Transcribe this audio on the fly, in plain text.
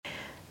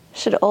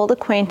Should old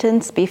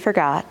acquaintance be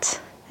forgot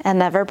and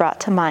never brought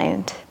to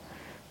mind?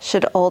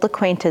 Should old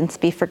acquaintance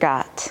be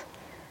forgot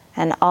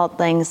and Auld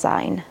Lang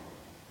Syne?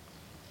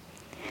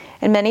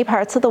 In many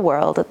parts of the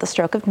world, at the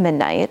stroke of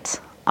midnight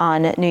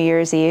on New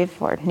Year's Eve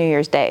or New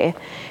Year's Day,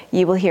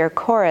 you will hear a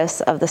chorus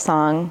of the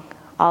song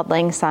Auld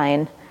Lang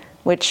Syne,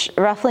 which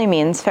roughly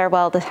means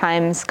farewell to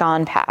times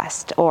gone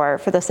past, or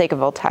for the sake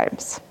of old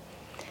times.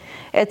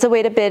 It's a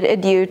way to bid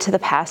adieu to the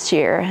past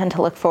year and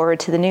to look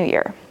forward to the new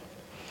year.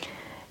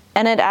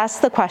 And it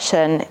asks the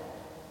question,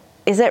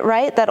 is it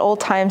right that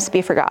old times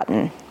be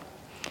forgotten?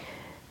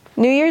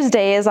 New Year's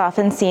Day is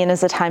often seen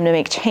as a time to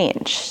make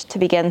change, to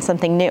begin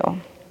something new.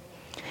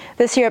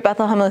 This year at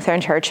Bethlehem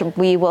Lutheran Church,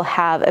 we will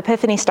have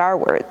Epiphany Star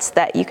words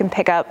that you can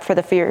pick up for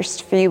the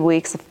first few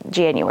weeks of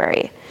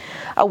January.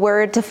 A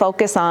word to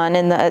focus on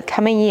in the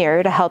coming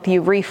year to help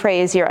you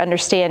rephrase your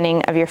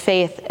understanding of your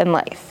faith and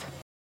life.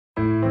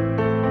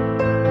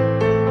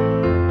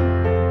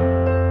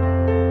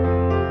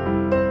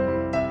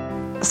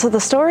 So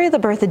the story of the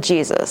birth of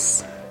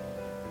Jesus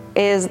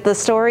is the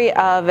story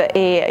of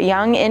a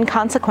young,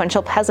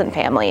 inconsequential peasant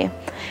family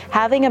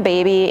having a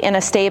baby in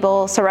a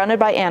stable surrounded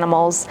by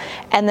animals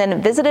and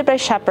then visited by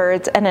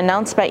shepherds and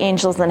announced by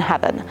angels in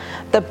heaven.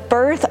 The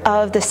birth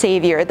of the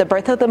Savior, the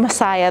birth of the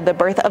Messiah, the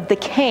birth of the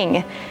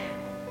King,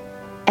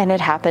 and it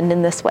happened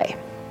in this way.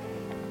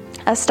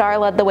 A star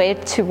led the way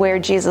to where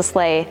Jesus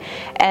lay,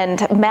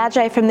 and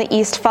Magi from the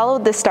east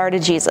followed the star to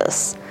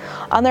Jesus.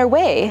 On their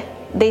way,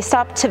 they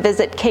stopped to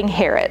visit King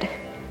Herod,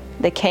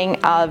 the king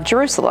of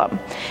Jerusalem,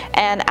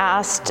 and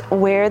asked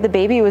where the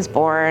baby was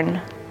born,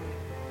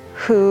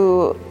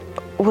 who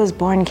was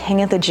born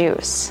king of the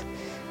Jews.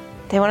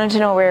 They wanted to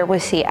know where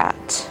was he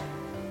at.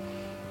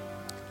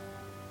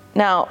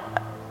 Now,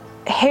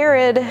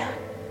 Herod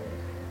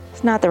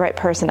is not the right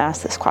person to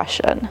ask this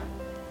question.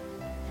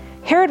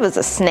 Herod was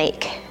a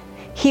snake.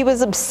 He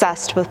was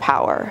obsessed with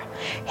power.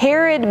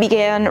 Herod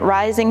began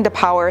rising to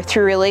power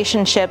through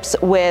relationships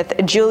with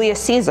Julius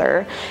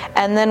Caesar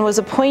and then was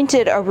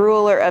appointed a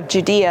ruler of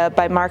Judea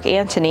by Mark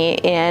Antony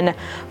in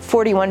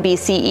 41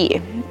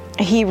 BCE.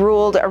 He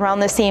ruled around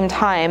the same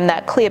time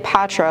that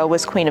Cleopatra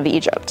was queen of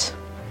Egypt.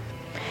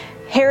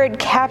 Herod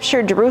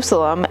captured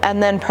Jerusalem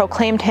and then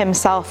proclaimed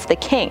himself the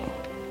king.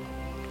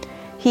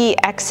 He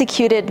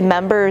executed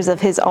members of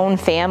his own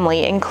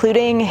family,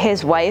 including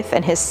his wife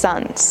and his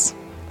sons.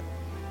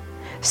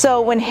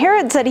 So when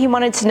Herod said he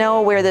wanted to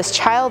know where this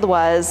child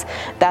was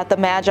that the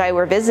Magi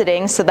were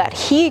visiting so that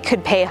he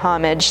could pay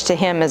homage to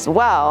him as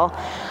well,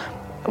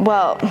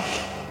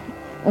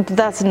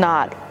 that's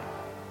not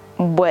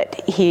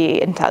what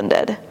he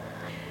intended.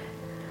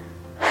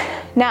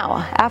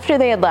 Now, after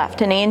they had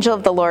left, an angel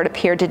of the Lord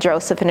appeared to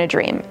Joseph in a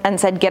dream and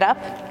said, "Get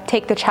up,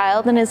 take the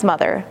child and his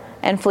mother,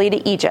 and flee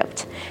to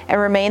Egypt, and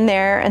remain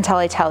there until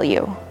I tell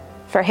you,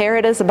 for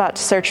Herod is about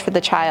to search for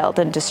the child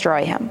and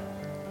destroy him."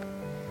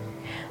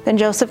 Then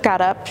Joseph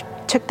got up,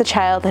 took the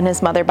child and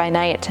his mother by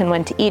night, and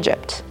went to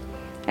Egypt,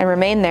 and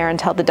remained there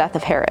until the death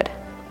of Herod.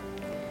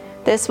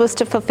 This was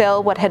to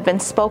fulfill what had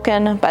been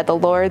spoken by the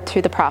Lord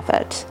through the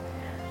prophet,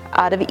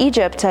 "Out of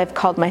Egypt I have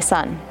called my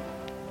son."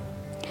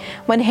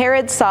 When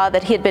Herod saw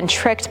that he had been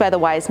tricked by the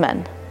wise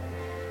men,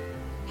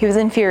 he was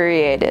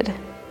infuriated,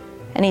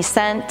 and he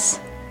sent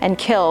and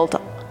killed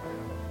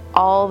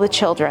all the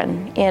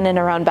children in and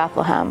around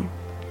Bethlehem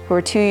who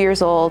were 2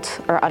 years old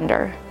or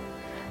under,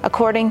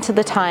 according to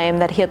the time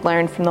that he had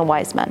learned from the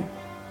wise men.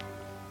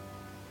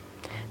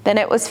 Then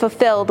it was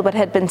fulfilled what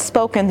had been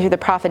spoken through the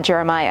prophet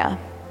Jeremiah.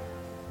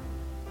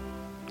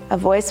 A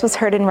voice was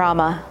heard in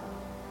Ramah,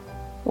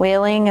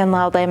 wailing and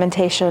loud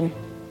lamentation,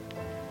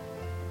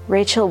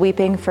 Rachel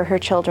weeping for her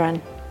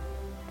children.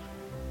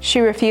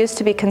 She refused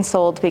to be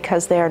consoled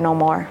because they are no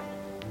more.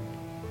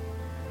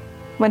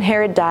 When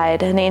Herod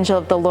died, an angel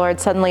of the Lord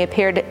suddenly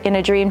appeared in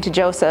a dream to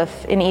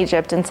Joseph in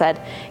Egypt and said,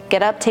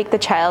 "Get up, take the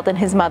child and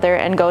his mother,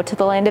 and go to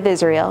the land of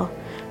Israel,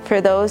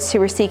 for those who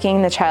were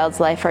seeking the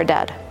child's life are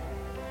dead."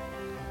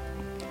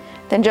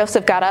 Then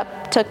Joseph got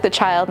up, took the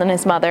child and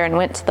his mother, and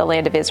went to the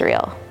land of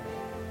Israel.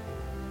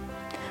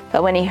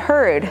 But when he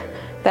heard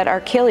that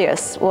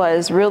Archelaus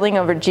was ruling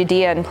over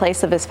Judea in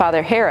place of his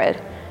father Herod,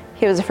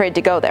 he was afraid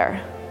to go there.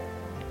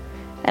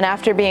 And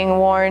after being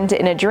warned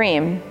in a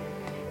dream,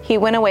 he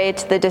went away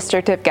to the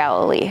district of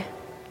Galilee.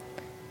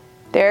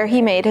 There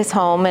he made his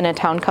home in a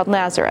town called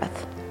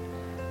Nazareth,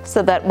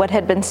 so that what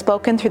had been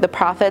spoken through the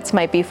prophets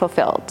might be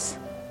fulfilled.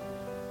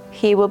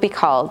 He will be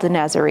called a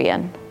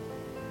Nazarene.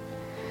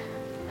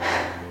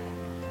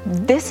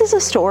 This is a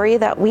story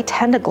that we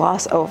tend to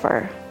gloss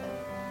over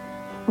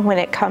when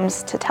it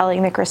comes to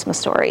telling the Christmas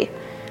story.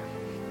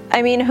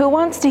 I mean, who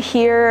wants to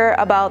hear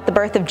about the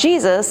birth of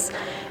Jesus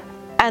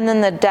and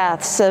then the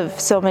deaths of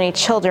so many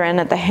children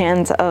at the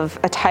hands of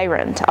a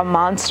tyrant, a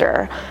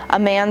monster, a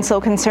man so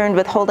concerned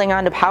with holding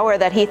on to power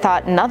that he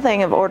thought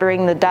nothing of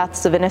ordering the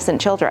deaths of innocent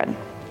children?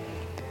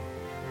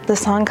 The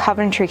song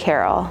Coventry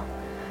Carol,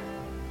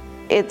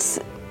 it's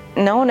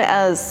known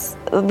as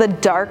the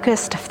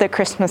darkest of the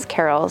Christmas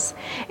carols.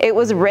 It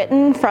was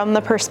written from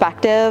the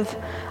perspective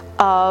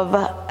of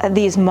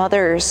these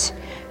mothers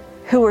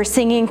who were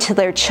singing to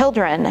their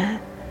children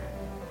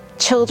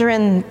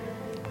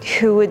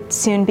who would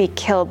soon be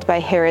killed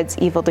by Herod's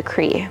evil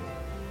decree.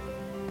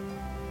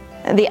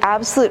 The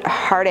absolute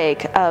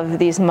heartache of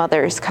these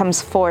mothers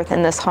comes forth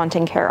in this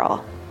haunting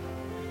carol.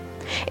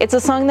 It's a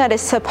song that is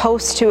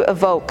supposed to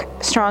evoke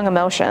strong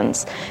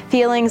emotions,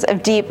 feelings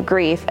of deep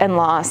grief and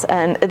loss,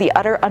 and the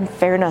utter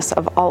unfairness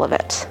of all of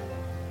it.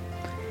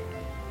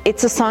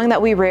 It's a song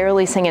that we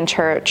rarely sing in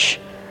church,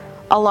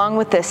 along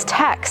with this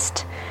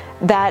text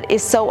that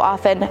is so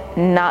often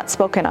not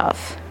spoken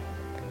of.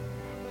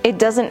 It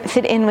doesn't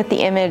fit in with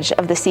the image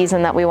of the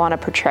season that we want to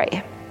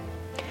portray.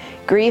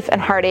 Grief and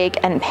heartache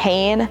and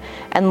pain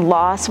and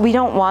loss, we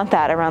don't want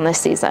that around this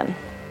season.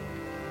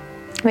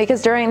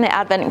 Because during the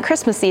Advent and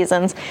Christmas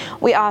seasons,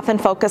 we often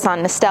focus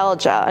on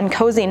nostalgia and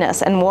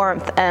coziness and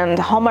warmth and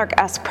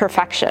Hallmark-esque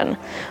perfection.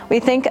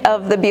 We think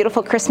of the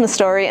beautiful Christmas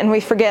story and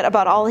we forget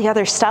about all the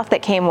other stuff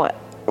that came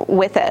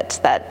with it,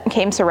 that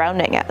came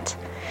surrounding it.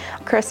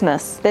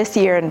 Christmas this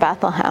year in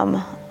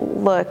Bethlehem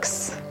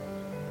looks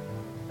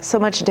so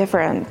much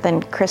different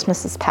than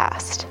Christmases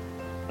past.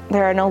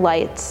 There are no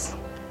lights,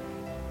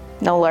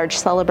 no large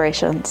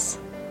celebrations,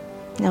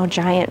 no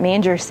giant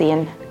manger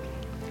scene.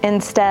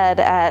 Instead,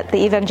 at the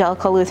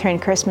Evangelical Lutheran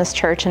Christmas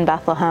Church in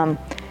Bethlehem,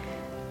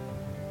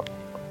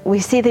 we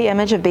see the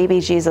image of baby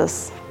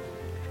Jesus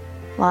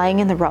lying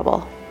in the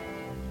rubble.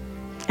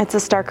 It's a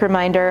stark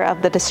reminder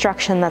of the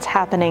destruction that's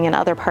happening in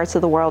other parts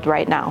of the world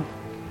right now.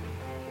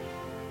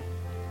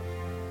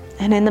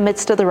 And in the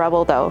midst of the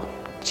rubble, though,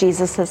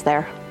 Jesus is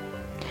there.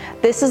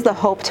 This is the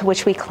hope to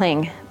which we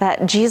cling,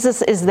 that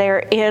Jesus is there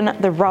in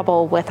the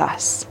rubble with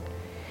us.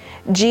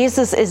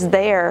 Jesus is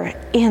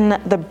there in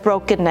the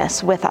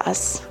brokenness with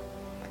us.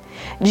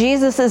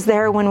 Jesus is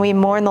there when we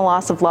mourn the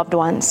loss of loved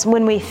ones,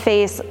 when we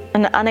face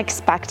an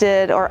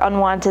unexpected or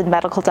unwanted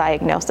medical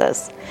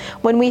diagnosis,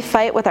 when we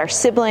fight with our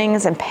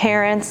siblings and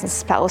parents and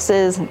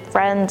spouses and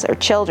friends or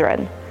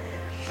children,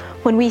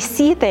 when we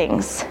see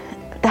things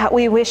that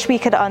we wish we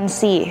could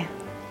unsee,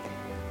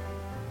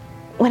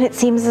 when it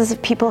seems as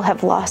if people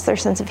have lost their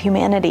sense of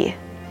humanity.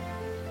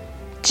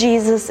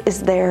 Jesus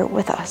is there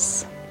with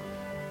us.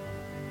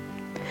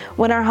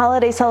 When our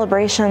holiday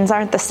celebrations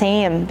aren't the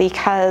same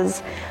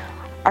because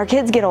our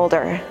kids get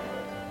older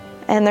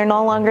and they're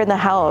no longer in the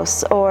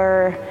house,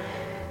 or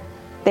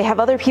they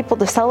have other people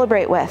to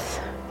celebrate with,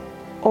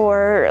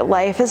 or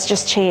life has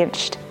just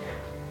changed,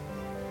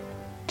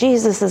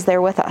 Jesus is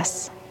there with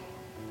us.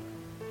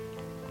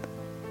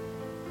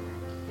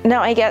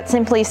 Now, I get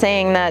simply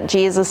saying that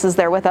Jesus is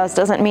there with us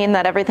doesn't mean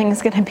that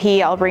everything's going to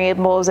be all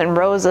rainbows and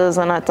roses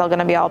and it's all going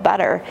to be all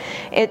better.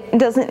 It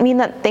doesn't mean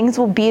that things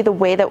will be the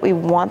way that we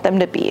want them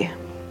to be.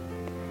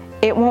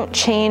 It won't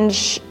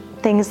change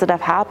things that have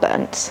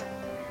happened.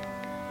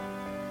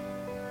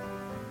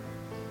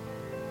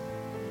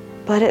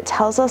 But it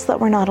tells us that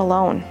we're not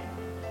alone.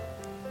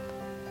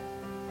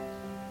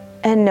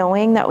 And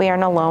knowing that we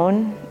aren't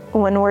alone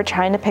when we're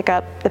trying to pick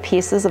up the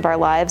pieces of our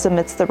lives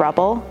amidst the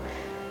rubble,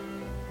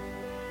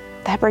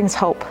 that brings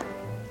hope.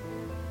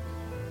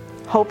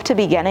 Hope to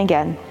begin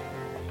again.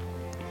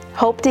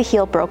 Hope to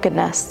heal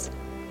brokenness.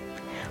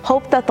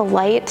 Hope that the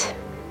light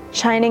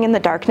shining in the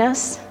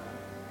darkness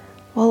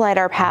will light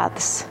our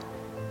paths.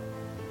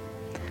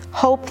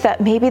 Hope that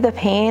maybe the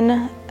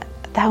pain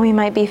that we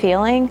might be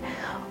feeling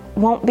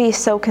won't be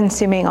so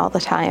consuming all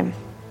the time.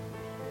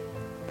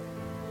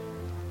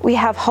 We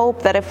have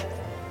hope that if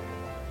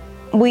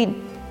we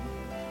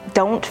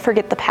don't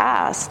forget the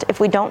past, if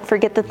we don't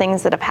forget the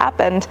things that have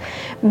happened,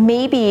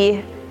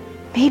 maybe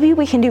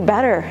we can do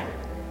better.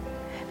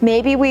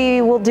 Maybe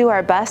we will do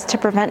our best to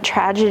prevent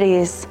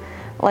tragedies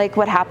like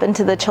what happened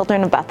to the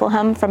children of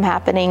Bethlehem from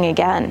happening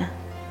again.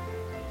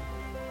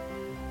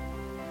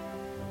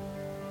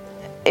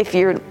 If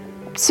you're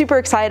super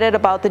excited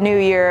about the new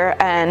year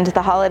and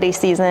the holiday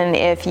season,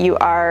 if you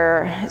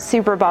are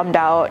super bummed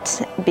out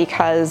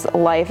because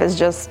life is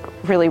just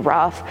really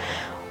rough,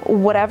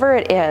 whatever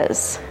it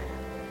is,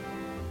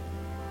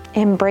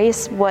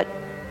 embrace what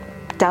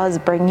does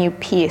bring you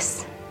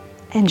peace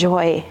and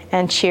joy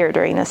and cheer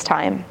during this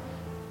time.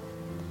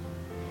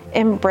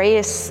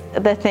 Embrace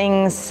the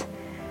things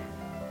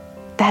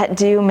that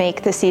do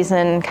make the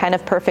season kind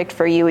of perfect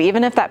for you,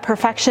 even if that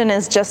perfection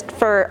is just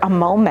for a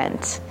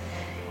moment.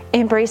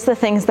 Embrace the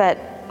things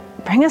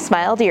that bring a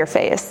smile to your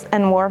face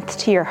and warmth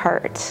to your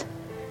heart.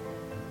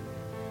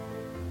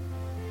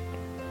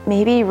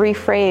 Maybe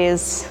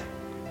rephrase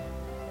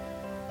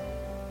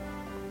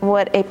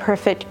what a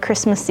perfect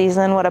Christmas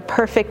season, what a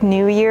perfect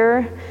New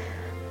Year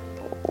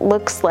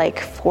looks like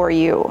for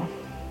you.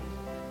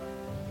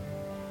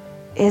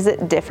 Is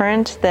it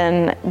different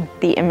than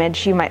the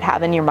image you might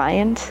have in your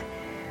mind?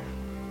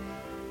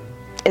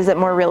 Is it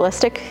more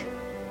realistic?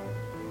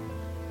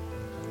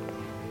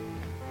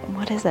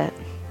 What is it?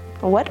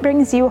 What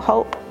brings you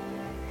hope?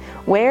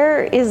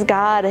 Where is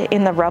God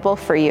in the rubble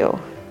for you?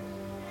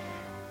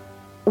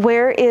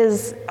 Where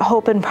is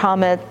hope and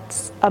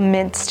promise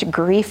amidst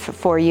grief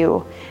for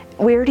you?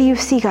 Where do you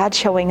see God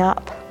showing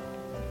up?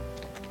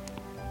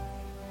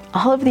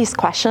 All of these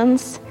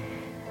questions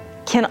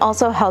can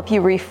also help you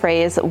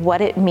rephrase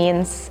what it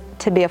means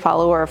to be a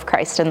follower of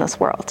Christ in this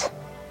world.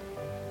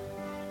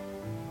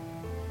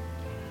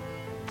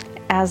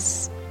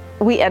 As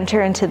we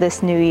enter into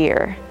this new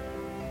year,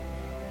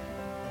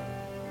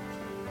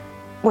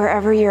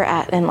 wherever you're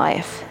at in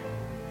life,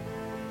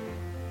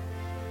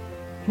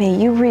 may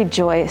you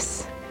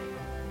rejoice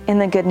in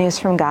the good news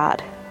from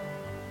God,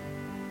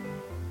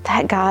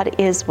 that God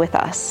is with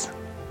us.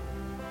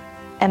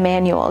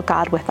 Emmanuel,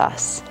 God with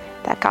us,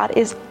 that God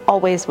is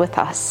always with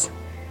us,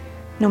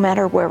 no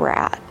matter where we're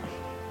at.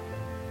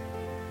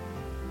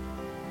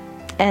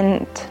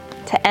 And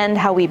to end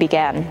how we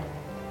began,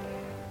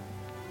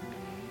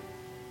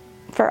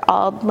 for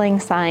Auld Lang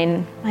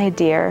Syne, my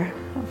dear,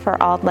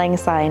 for Auld Lang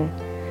Syne,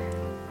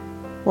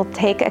 we'll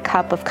take a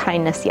cup of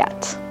kindness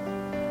yet,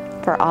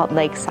 for Auld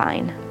Lang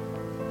Syne.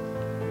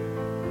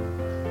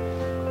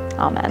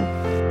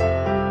 Amen.